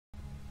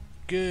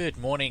Good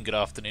morning, good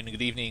afternoon,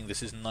 good evening.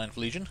 This is Ninth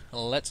Legion.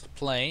 Let's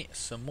play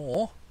some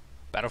more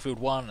Battlefield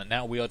 1. And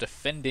now we are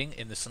defending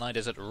in the Sinai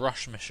Desert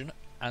Rush mission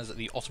as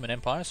the Ottoman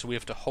Empire. So we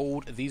have to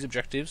hold these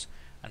objectives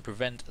and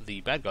prevent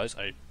the bad guys,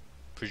 I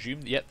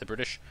presume, yet the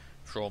British,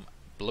 from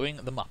blowing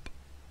them up.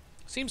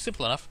 Seems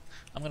simple enough.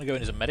 I'm going to go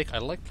in as a medic. I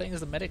like playing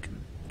as the medic,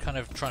 kind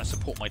of trying to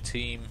support my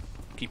team,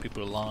 keep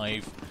people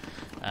alive,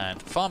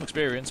 and farm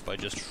experience by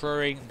just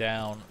throwing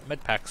down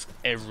med packs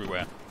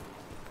everywhere.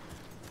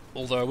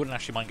 Although I wouldn't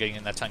actually mind getting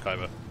in that tank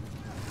either.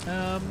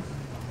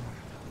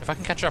 If I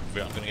can catch up with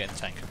it, I'm going to get in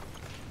the tank.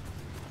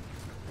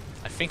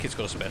 I think it's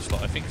got a spare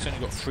slot. I think it's only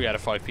got 3 out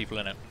of 5 people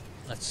in it.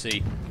 Let's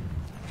see.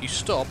 If you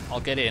stop, I'll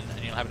get in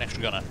and you'll have an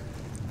extra gunner.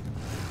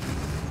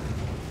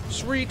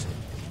 Sweet!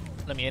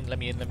 Let me in, let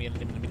me in, let me in,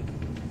 let me in, let me in.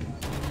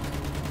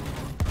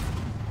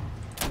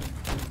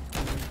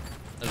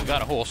 There's a guy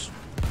on a horse.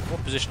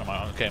 What position am I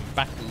on? Okay, I'm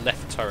back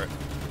left turret.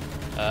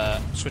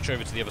 Switch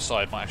over to the other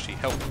side might actually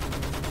help.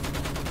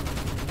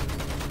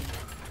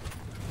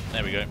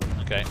 There we go.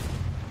 Okay.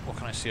 What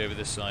can I see over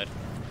this side?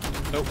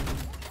 Oh,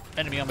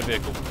 enemy armoured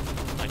vehicle.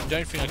 I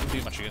don't think I can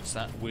do much against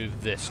that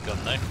with this gun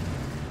though.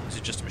 This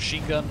is just a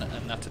machine gun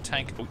and that's a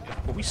tank. Oh,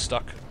 are we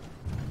stuck?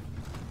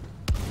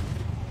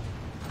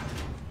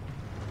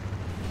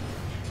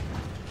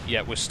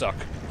 Yeah, we're stuck.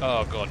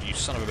 Oh god, you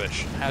son of a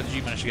bitch. How did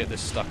you manage to get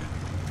this stuck?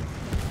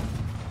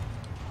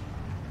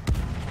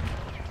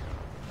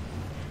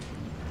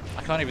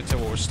 I can't even tell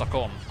what we're stuck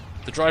on.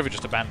 The driver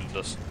just abandoned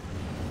us.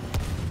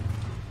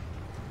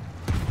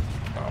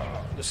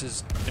 This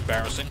is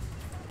embarrassing.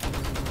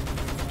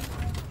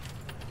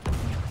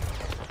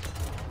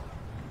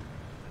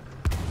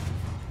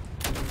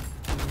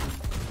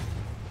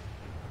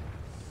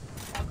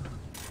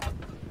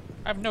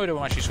 I have no idea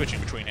what I'm actually switching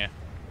between here.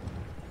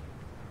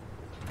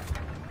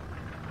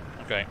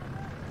 Okay.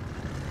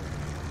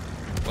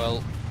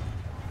 Well.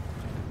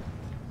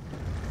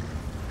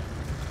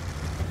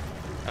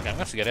 Okay, I'm going to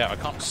have to get out. I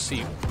can't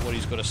see what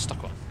he's got us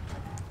stuck on.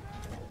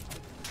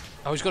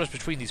 Oh, he's got us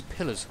between these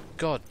pillars.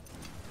 God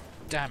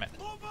damn it.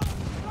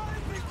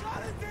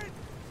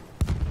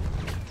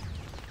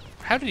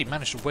 How did he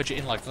manage to wedge it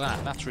in like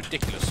that? That's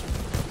ridiculous.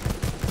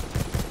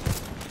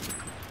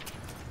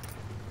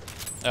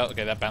 Oh,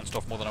 okay, that bounced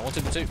off more than I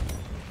wanted it to.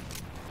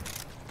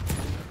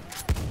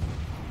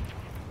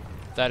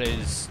 That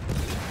is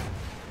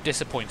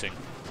disappointing,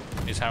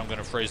 is how I'm going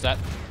to phrase that.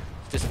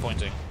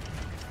 Disappointing.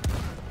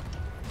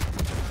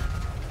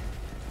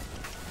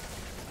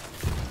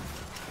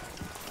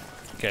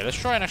 Okay, let's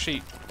try and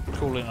actually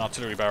call in an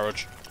artillery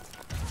barrage.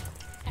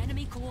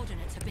 Enemy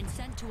coordinates have been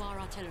sent to our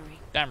artillery.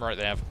 Damn right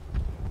they have.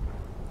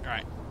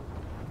 Alright.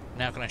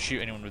 Now can I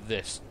shoot anyone with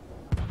this?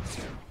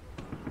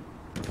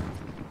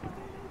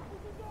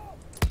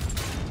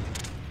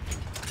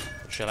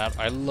 Shell out.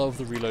 I love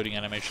the reloading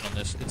animation on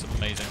this. It's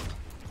amazing.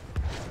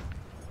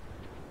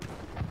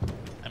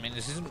 I mean,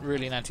 this isn't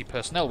really an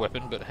anti-personnel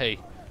weapon, but hey.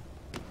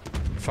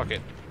 Fuck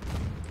it.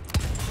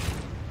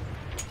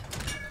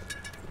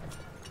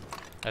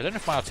 I don't know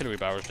if my artillery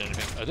barrage did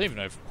anything. I don't even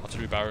know if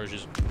artillery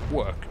barrages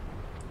work.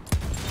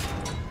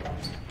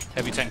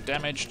 Heavy tank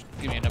damaged.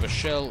 Give me another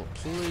shell,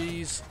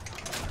 please.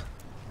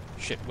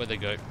 Shit, where'd they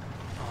go?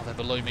 Oh, they're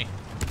below me.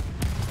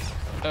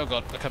 Oh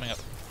god, they're coming up.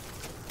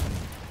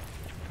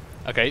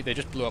 Okay, they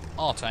just blew up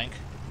our tank.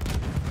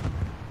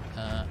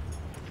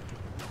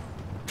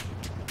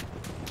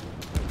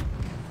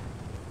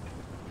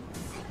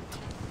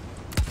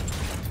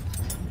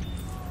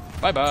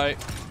 Bye-bye.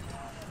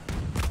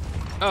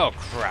 Oh,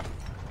 crap.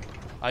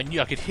 I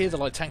knew I could hear the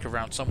light tank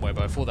around somewhere,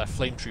 but I thought that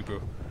flame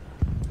trooper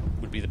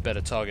would be the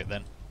better target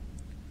then.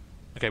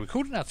 Okay, we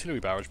called an artillery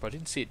barrage, but I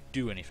didn't see it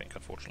do anything,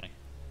 unfortunately.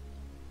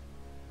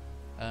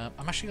 I'm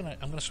actually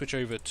gonna switch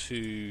over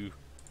to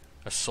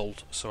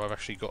assault, so I've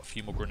actually got a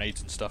few more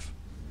grenades and stuff.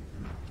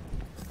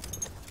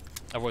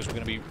 Otherwise, we're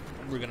gonna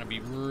be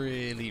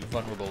really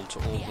vulnerable to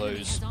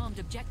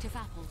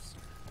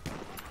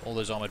all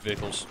those armored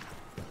vehicles.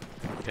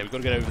 Okay, we've got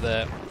to get over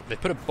there. They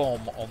put a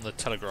bomb on the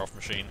telegraph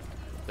machine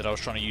that I was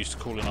trying to use to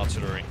call in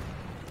artillery.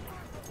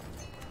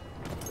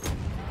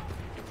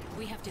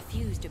 We have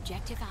defused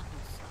objective apples.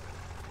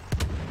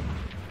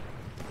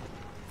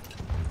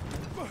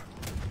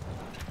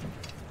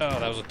 Oh,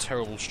 that was a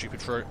terrible, stupid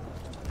throw.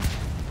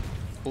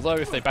 Although,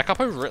 if they back up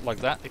over it like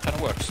that, it kind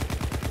of works.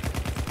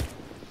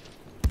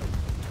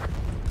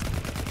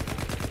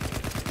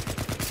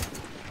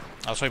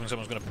 I was hoping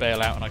someone was going to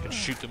bail out and I could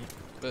shoot them,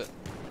 but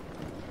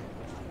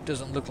it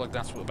doesn't look like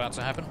that's what's about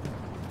to happen.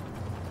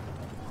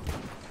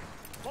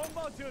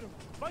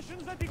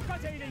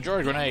 Enjoy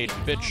a grenade,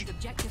 bitch.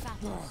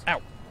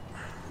 Ow.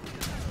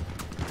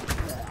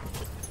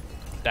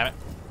 Damn it.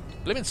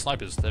 Blimmin'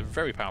 snipers, they're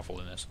very powerful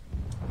in this.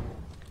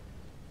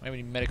 Do I have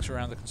any medics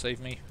around that can save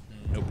me?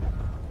 Nope.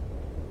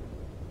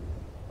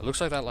 It looks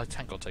like that light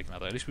tank got taken out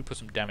though. At least we put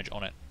some damage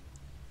on it.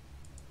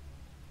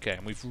 Okay,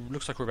 and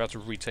looks like we're about to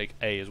retake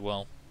A as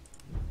well.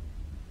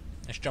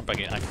 Let's jump back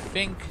in. I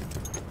think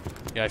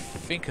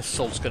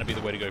assault's going to be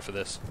the way to go for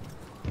this.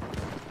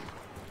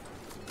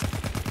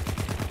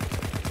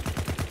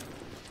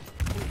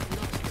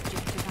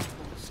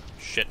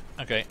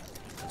 Okay,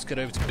 let's get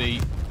over to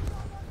B.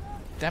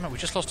 Damn it, we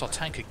just lost our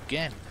tank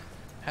again.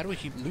 How do we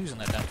keep losing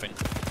that damn thing?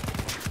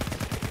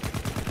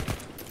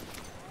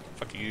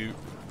 Fuck you.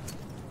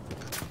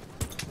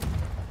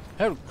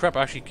 Oh crap,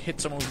 I actually hit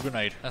someone with a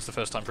grenade. That's the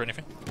first time for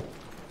anything.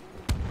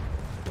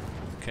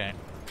 Okay.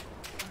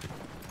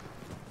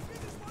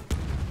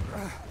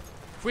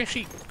 Have we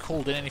actually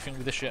called in anything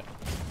with this yet?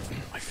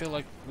 I feel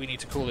like we need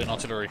to call in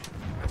artillery.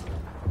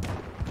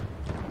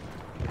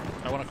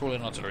 I want to call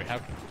in artillery. How?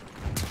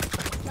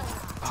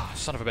 Ah,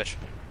 son of a bitch.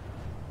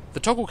 The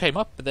toggle came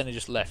up, but then it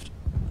just left.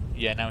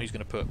 Yeah, now he's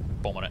going to put a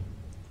bomb on it.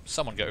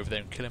 Someone get over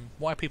there and kill him.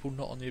 Why are people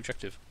not on the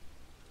objective?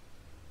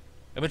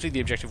 Eventually the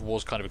objective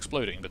was kind of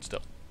exploding, but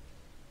still.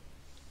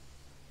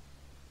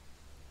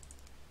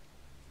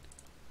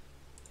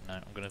 No,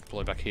 I'm going to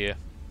deploy back here.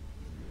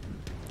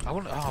 I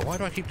want. Ah, why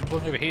do I keep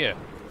deploying over here?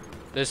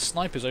 There's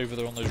snipers over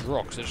there on those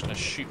rocks. They're just going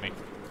to shoot me.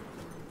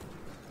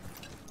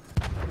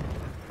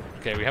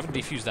 Okay, we haven't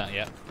defused that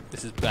yet.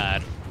 This is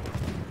bad.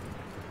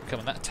 Come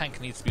on, that tank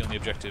needs to be on the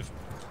objective.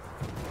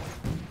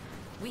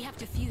 We have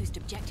defused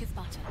objective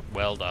butter.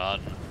 Well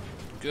done.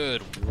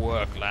 Good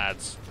work,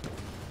 lads.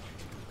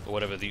 Or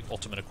whatever the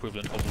Ottoman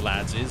equivalent of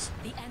lads is.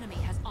 The enemy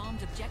has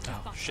armed objective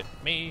Oh, butter. shit,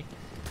 me.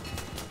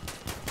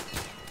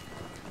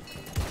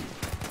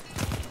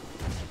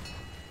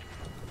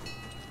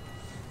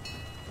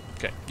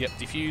 Okay, yep,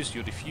 defused,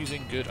 you're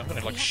defusing, good. I'm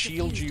gonna like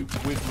shield you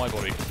with my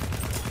body.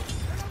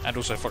 And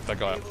also fuck that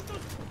guy up.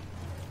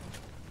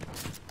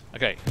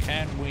 Okay,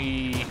 can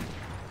we...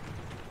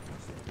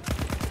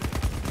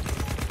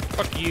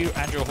 Fuck you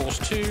and your horse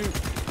too.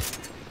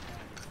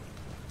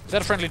 Is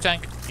that a friendly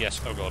tank? Yes,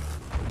 oh god.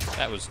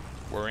 That was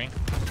worrying.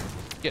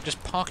 Yeah,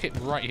 just park it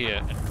right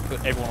here and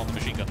put everyone on the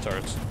machine gun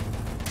turrets.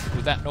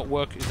 Would that not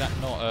work? Is that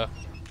not a...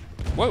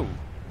 Whoa!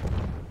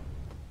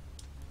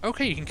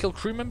 Okay, you can kill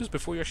crew members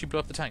before you actually blow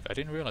up the tank. I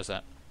didn't realise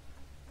that.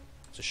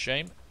 It's a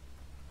shame.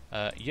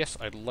 Yes,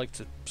 I'd like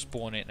to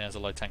spawn in as a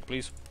light tank,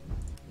 please.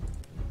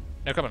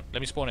 No, come on, let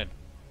me spawn in.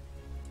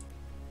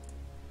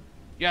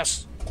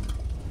 Yes!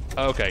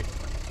 Okay.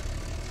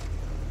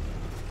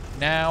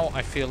 Now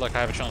I feel like I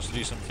have a chance to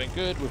do something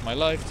good with my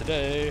life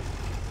today.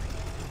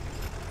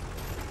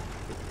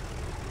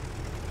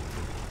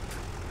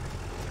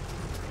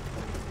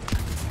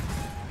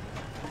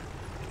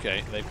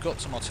 Okay, they've got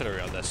some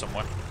artillery out there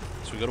somewhere,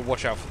 so we've got to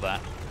watch out for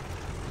that.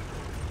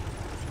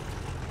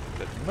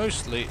 But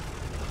mostly,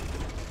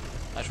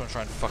 I just want to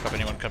try and fuck up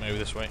anyone coming over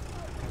this way.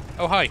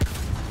 Oh, hi!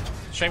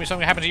 Shame if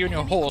something happened to you and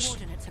your horse.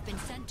 Coordinates have been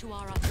sent to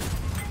our artillery.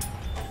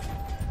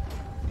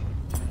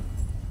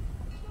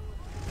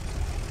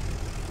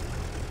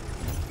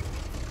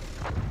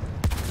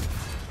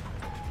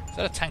 Is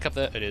that a tank up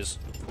there? It is.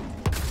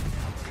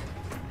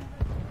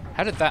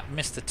 How did that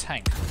miss the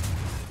tank?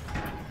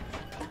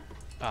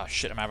 Ah,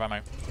 shit, I'm out of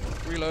ammo.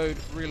 Reload,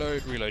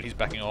 reload, reload. He's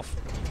backing off.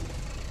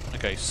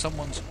 Okay,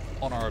 someone's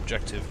on our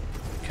objective.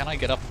 Can I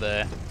get up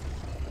there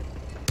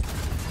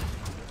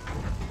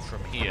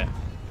from here?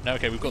 No,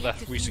 okay, we've got that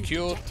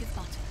resecured.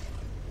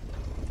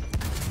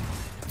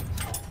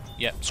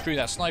 Yep, screw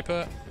that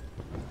sniper.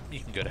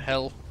 You can go to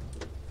hell.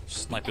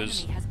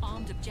 Snipers.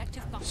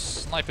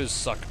 Snipers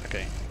suck.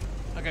 Okay.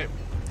 Okay.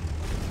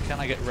 Can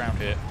I get around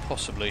here?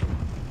 Possibly.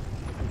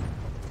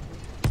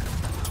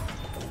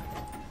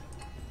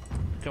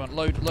 Come on,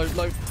 load, load,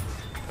 load.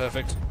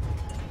 Perfect.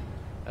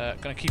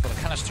 Gonna keep on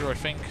the canister, I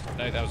think.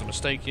 No, that was a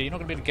mistake. Yeah, you're not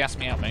gonna be able to gas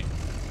me out, mate.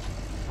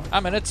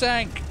 I'm in a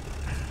tank!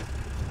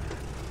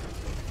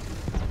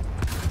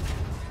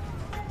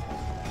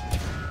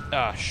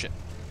 Ah, shit.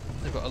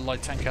 They've got a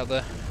light tank out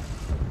there.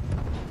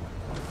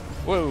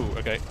 Whoa,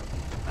 okay.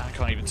 I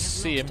can't even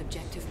see him.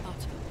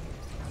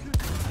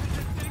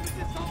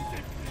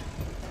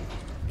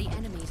 The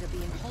enemies are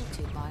being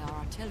halted by our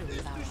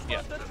artillery barrage.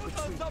 Yeah.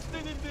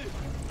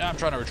 I'm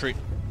trying to retreat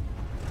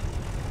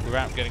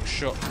without getting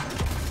shot.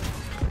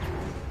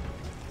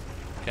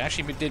 Okay,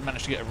 actually we did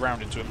manage to get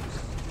around into him.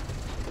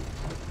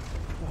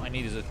 What I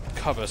need is a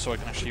cover so I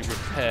can actually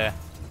repair.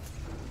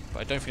 But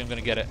I don't think I'm going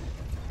to get it.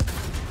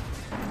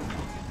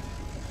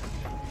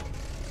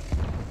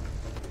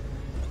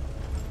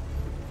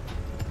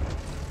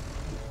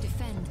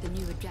 Defend the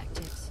new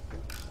objectives.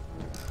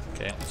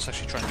 Okay, let's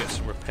actually try and get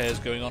some repairs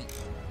going on.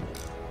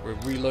 We're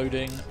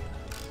reloading.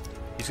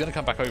 He's going to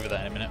come back over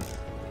there in a minute.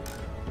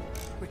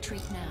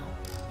 Retreat now.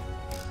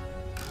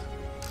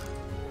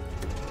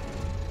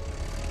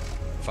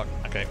 Fuck,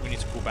 okay, we need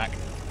to pull back.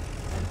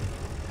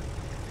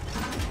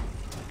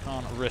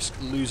 Can't risk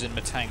losing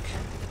my tank.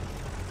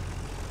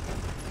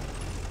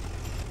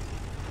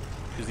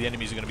 Because the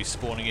enemies are going to be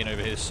spawning in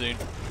over here soon.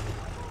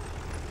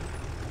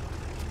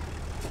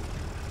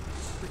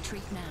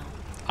 Retreat now.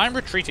 I'm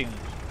retreating,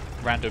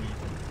 random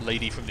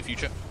lady from the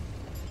future.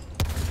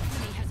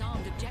 Enemy has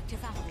armed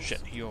objective apples.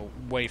 Shit, you're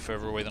way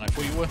further away than I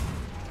thought you were.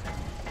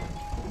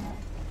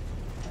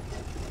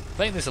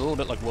 Playing this a little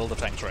bit like World of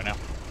Tanks right now.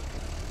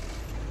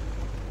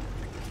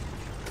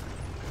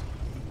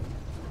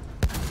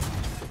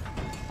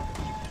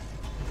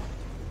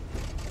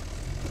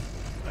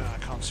 I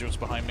can't see what's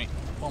behind me.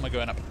 Why am I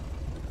going up?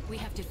 We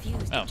have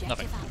defused Oh, objective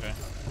nothing. Alpha.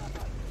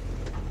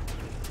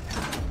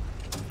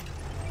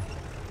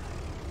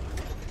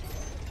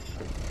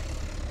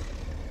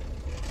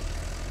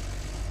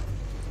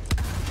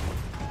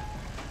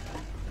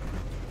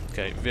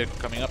 Okay. Okay, vehicle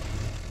coming up.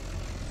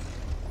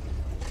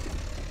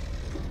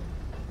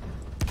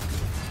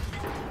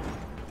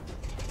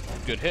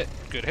 Good hit,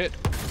 good hit.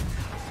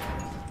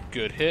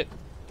 Good hit.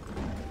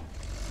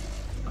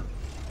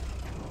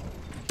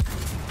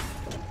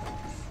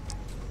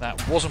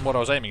 That wasn't what I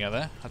was aiming at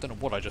there. I don't know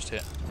what I just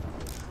hit.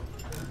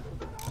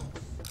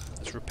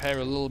 Let's repair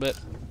a little bit.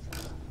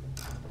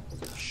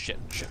 Shit,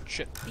 shit,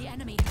 shit. The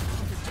enemy has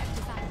armed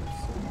objective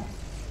Alpha.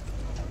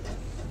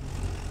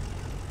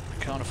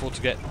 I can't afford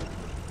to get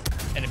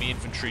enemy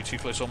infantry too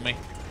close on me.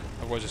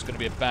 Otherwise it's going to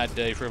be a bad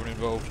day for everyone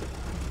involved.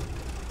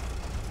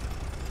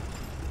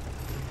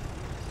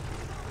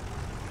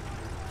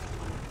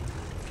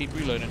 Keep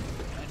reloading.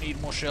 I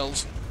need more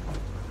shells.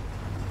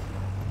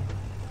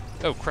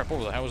 Oh crap,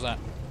 what the hell was that?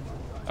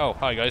 Oh,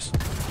 hi guys. The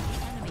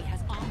enemy has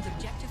armed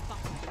objective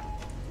Butter.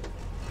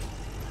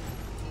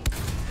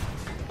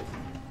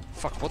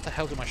 Fuck, what the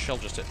hell did my shell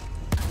just hit?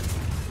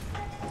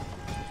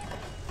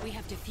 We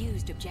have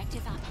defused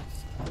objective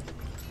Apples.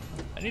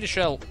 I need a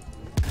shell.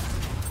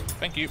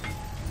 Thank you.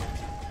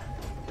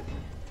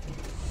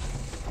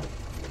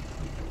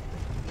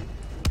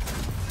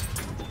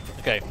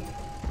 Okay.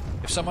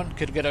 If someone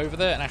could get over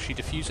there and actually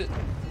defuse it,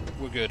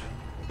 we're good.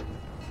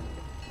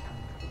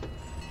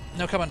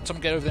 No, come on,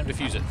 someone get over there and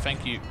defuse it.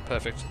 Thank you.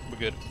 Perfect. We're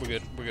good. We're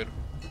good. We're good.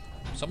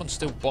 Someone's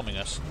still bombing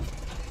us.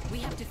 We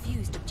have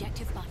defused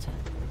objective Butter.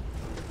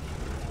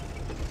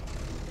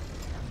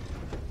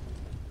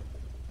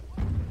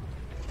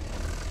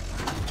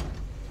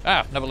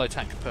 Ah, another light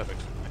tank.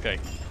 Perfect. Okay.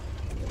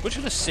 We're just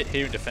going to sit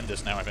here and defend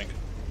us now, I think.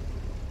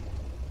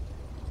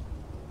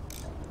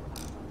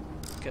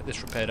 Get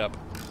this repaired up.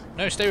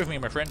 No, stay with me,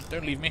 my friend.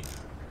 Don't leave me.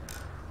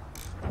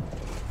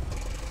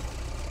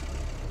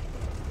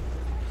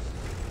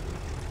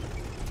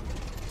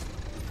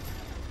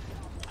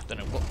 I don't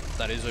know what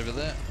that is over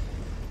there.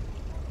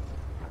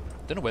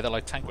 Don't know where that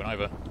light tank went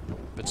either.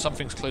 But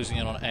something's closing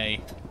in on A.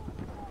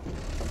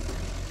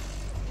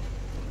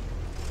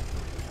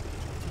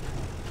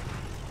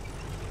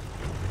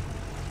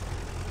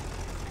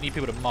 Need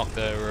people to mark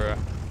their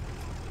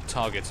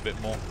targets a bit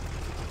more.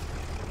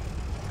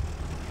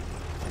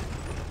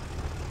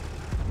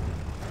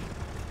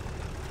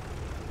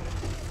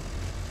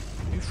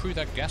 Who threw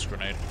that gas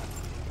grenade?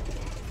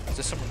 Is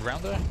there someone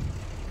around there?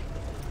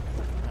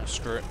 Oh,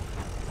 screw it.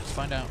 Let's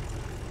find out.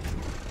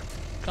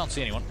 Can't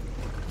see anyone.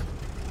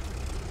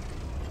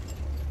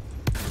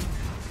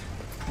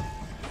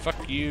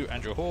 Fuck you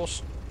and your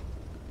horse.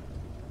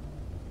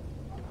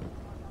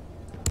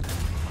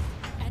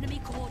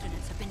 Enemy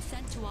coordinates have been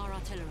sent to our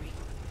artillery.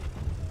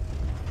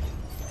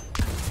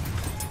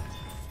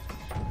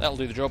 That'll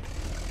do the job.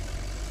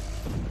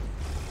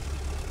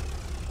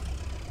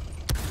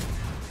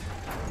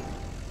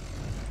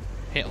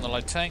 Hit on the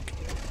light tank.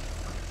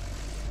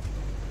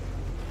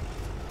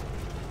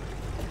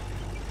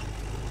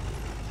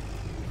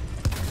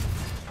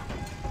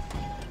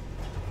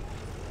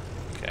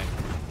 Okay.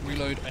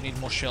 Reload. I need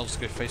more shells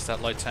to go face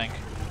that light tank.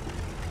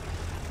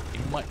 He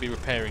might be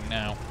repairing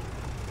now.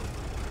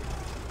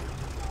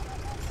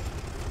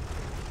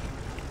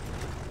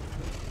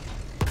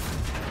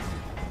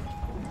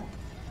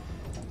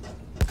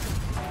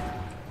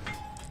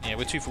 Yeah,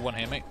 we're 2 for 1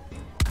 here, mate.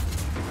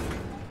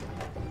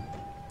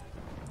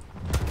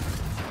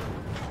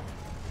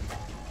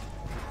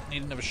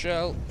 Need another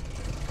shell.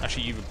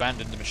 Actually, you've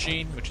abandoned the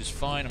machine, which is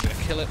fine. I'm going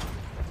to kill it.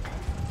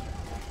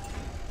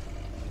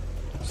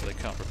 So they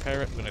can't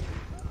repair it. I'm going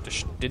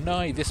to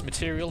deny this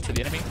material to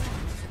the enemy.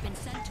 Have been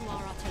sent to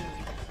our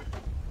artillery.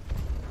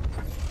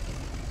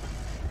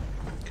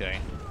 Okay.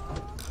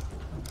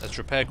 Let's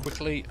repair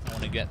quickly. I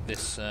want to get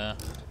this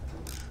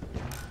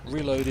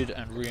reloaded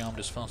and rearmed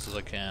as fast as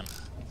I can.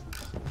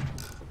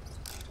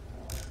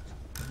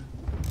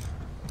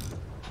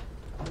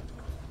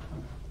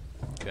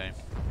 Okay.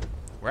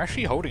 We're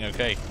actually holding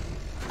okay.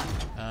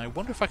 I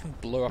wonder if I can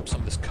blow up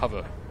some of this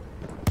cover.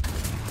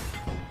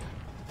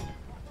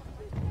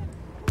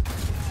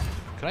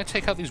 Can I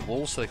take out these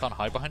walls so they can't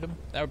hide behind them?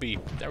 That would be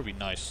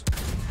nice.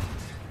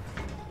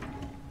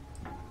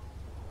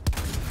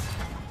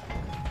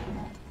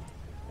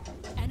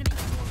 Enemy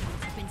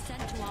coordinates have been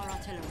sent to our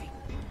artillery.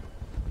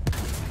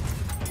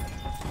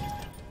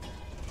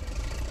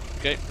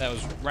 Okay, that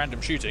was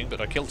random shooting,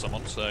 but I killed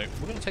someone, so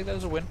we're going to take that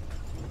as a win.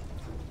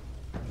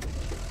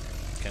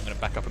 Okay, I'm going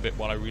to back up a bit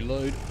while I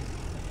reload.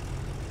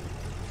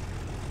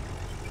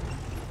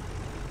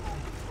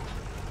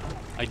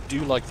 I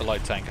do like the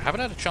light tank. I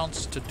haven't had a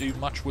chance to do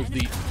much with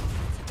the...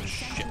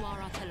 Shit.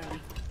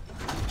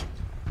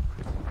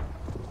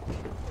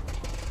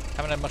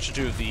 Haven't had much to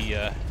do with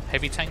the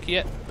heavy tank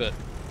yet, but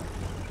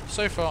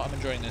so far I'm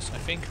enjoying this. I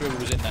think whoever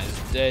was in that is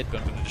dead,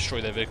 but I'm going to destroy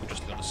their vehicle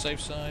just to be on the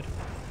safe side.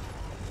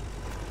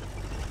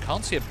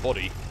 Can't see a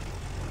body.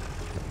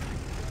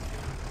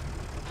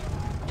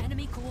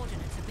 Enemy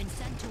coordinates have been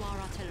sent to our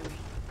artillery.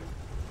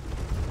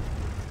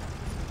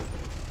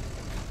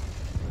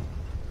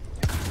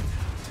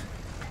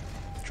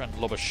 Try and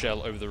lob a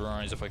shell over the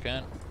rise if I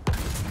can.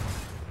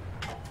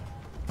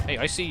 Hey,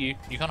 I see you.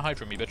 You can't hide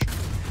from me, bitch.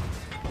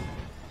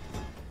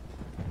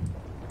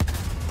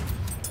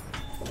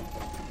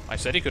 I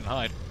said he couldn't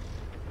hide.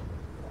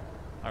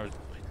 I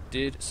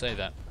did say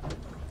that.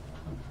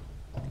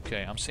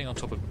 Okay, I'm sitting on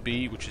top of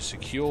B, which is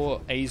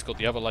secure. A's got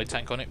the other light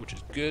tank on it, which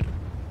is good.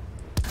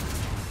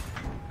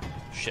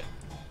 Shit.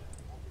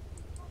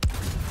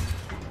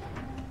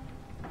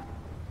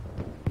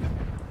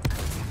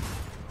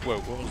 Whoa,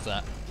 what was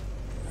that?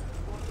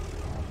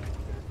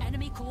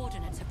 Enemy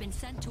coordinates have been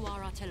sent to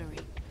our artillery.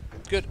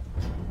 Good.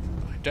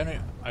 I don't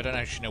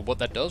actually know what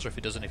that does or if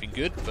it does anything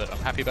good, but I'm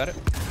happy about it.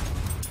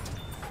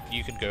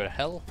 You can go to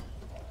hell.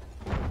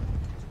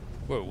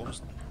 Whoa, what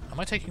was... Am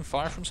I taking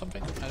fire from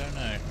something? I don't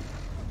know.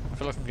 I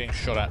feel like I'm getting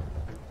shot at.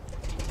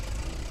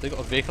 They got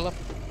a vehicle up?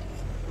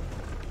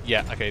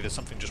 Yeah, okay, there's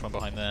something just went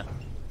behind there.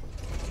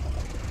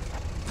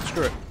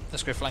 Screw it.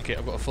 Let's go flank it.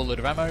 I've got a full load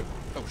of ammo.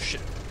 Oh,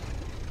 shit.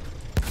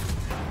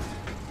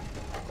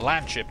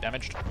 Land ship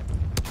damaged.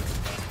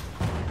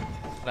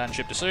 Land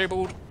ship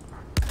disabled.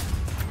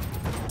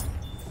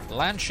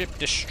 Land ship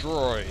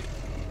destroyed.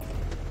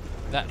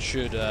 That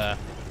should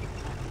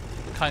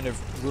kind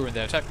of ruin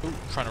their attack. Ooh,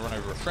 trying to run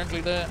over a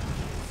friendly there.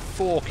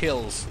 4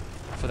 kills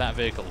for that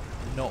vehicle.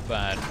 Not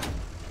bad.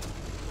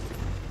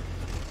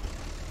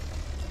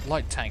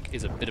 Light tank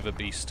is a bit of a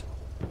beast.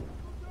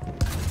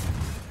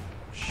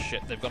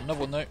 Shit, they've got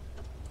another one though.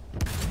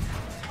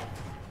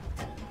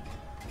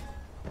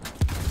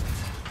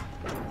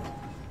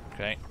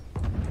 Okay.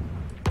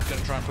 I'm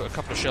gonna try and put a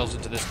couple of shells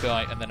into this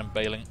guy and then I'm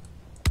bailing.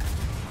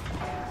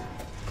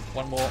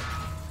 One more.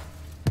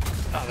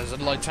 Ah, there's a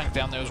light tank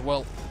down there as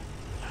well.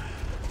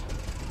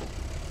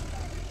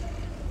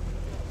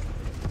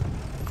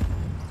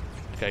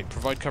 Okay,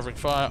 provide covering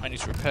fire. I need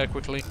to repair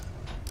quickly.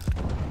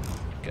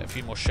 Get a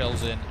few more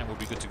shells in and we'll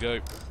be good to go.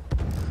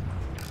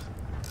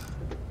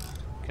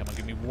 Come on,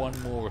 give me one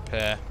more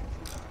repair.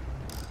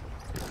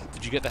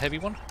 Did you get the heavy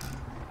one?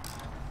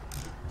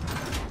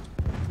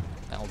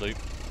 That'll do.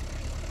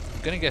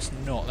 I'm gonna guess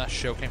not. That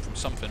shell came from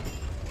something.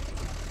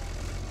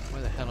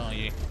 Where the hell are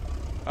you?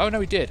 Oh no,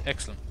 he did.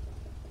 Excellent.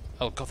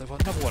 Oh god, there's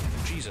another one.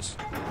 Jesus.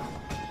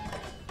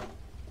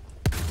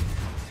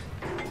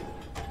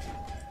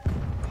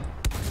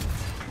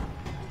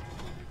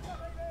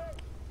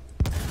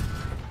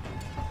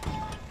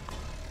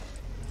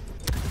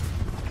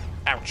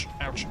 Ouch,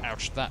 ouch,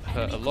 ouch. That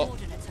hurt a lot.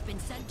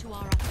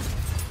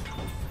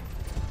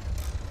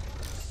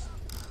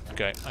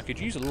 Okay, I could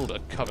use a little bit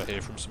of cover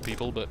here from some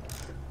people, but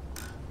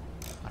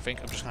I think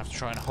I'm just going to have to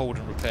try and hold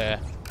and repair.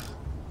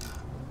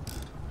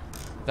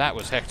 That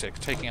was hectic,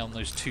 taking out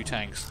those 2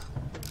 tanks.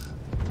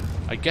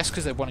 I guess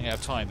because they're running out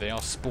of time, they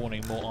are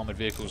spawning more armoured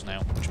vehicles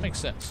now, which makes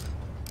sense.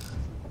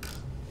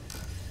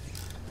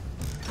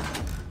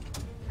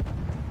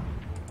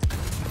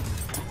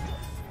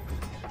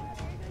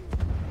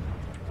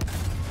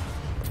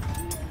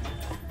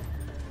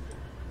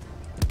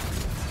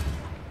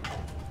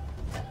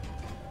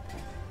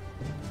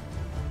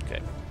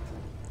 Okay.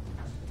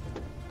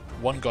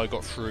 One guy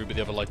got through, but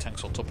the other light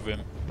tank's on top of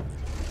him.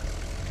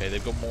 Okay,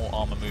 they've got more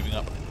armour moving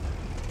up.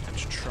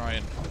 Let's try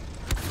and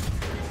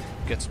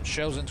get some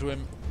shells into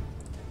him.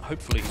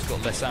 Hopefully he's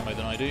got less ammo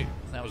than I do.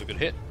 That was a good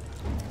hit.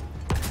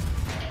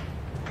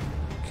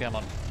 Come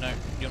on. No,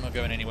 you're not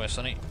going anywhere,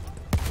 Sonny.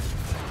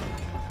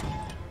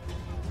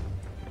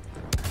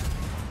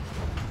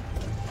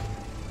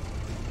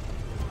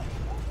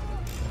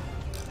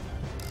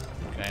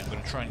 Okay, I'm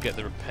going to try and get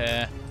the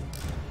repair.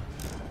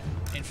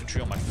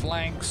 Infantry on my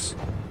flanks.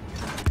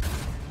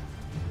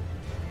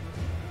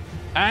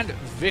 And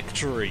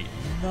victory!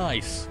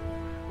 Nice!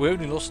 We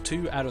only lost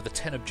 2 out of the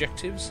 10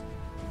 objectives.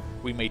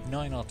 We made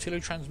 9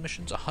 artillery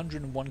transmissions,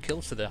 101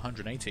 kills to their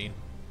 118.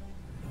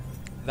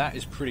 That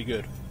is pretty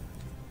good.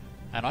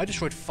 And I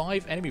destroyed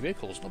 5 enemy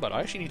vehicles. Not bad.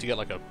 I actually need to get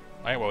like a...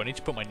 Well, I need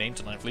to put my name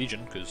to 9th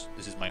Legion, because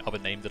this is my other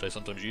name that I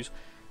sometimes use.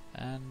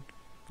 And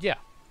yeah,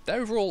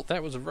 overall,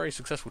 that was a very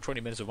successful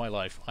 20 minutes of my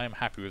life. I am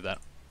happy with that.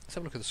 Let's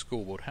have a look at the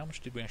scoreboard. How much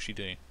did we actually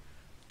do?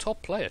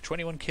 Top player,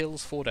 21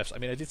 kills, 4 deaths. I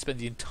mean, I did spend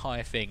the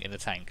entire thing in the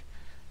tank.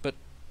 But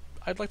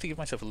I'd like to give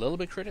myself a little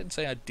bit of credit and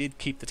say I did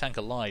keep the tank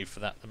alive for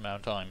that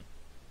amount of time.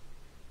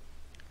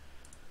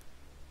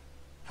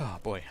 Oh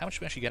boy, how much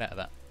did we actually get out of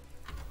that?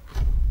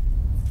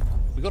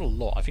 We got a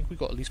lot. I think we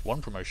got at least 1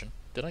 promotion.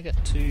 Did I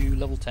get to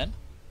level 10?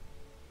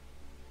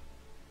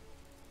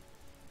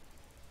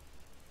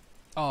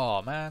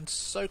 Oh man,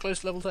 so close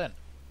to level 10.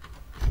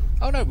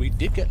 Oh no, we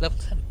did get level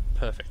 10.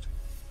 Perfect.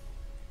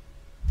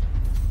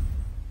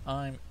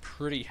 I'm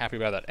pretty happy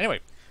about that. Anyway,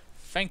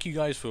 thank you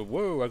guys for...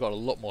 Whoa, I got a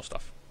lot more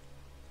stuff.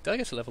 Did I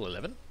get to level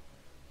 11?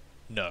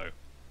 No.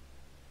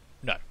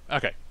 No.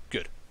 Okay,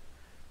 good.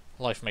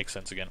 Life makes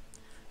sense again.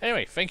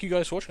 Anyway, thank you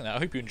guys for watching that. I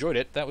hope you enjoyed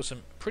it. That was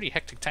some pretty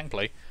hectic tank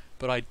play,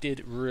 but I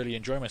did really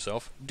enjoy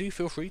myself. Do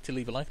feel free to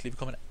leave a like, leave a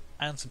comment,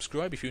 and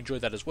subscribe if you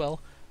enjoyed that as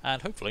well.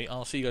 And hopefully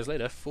I'll see you guys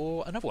later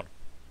for another one.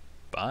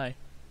 Bye.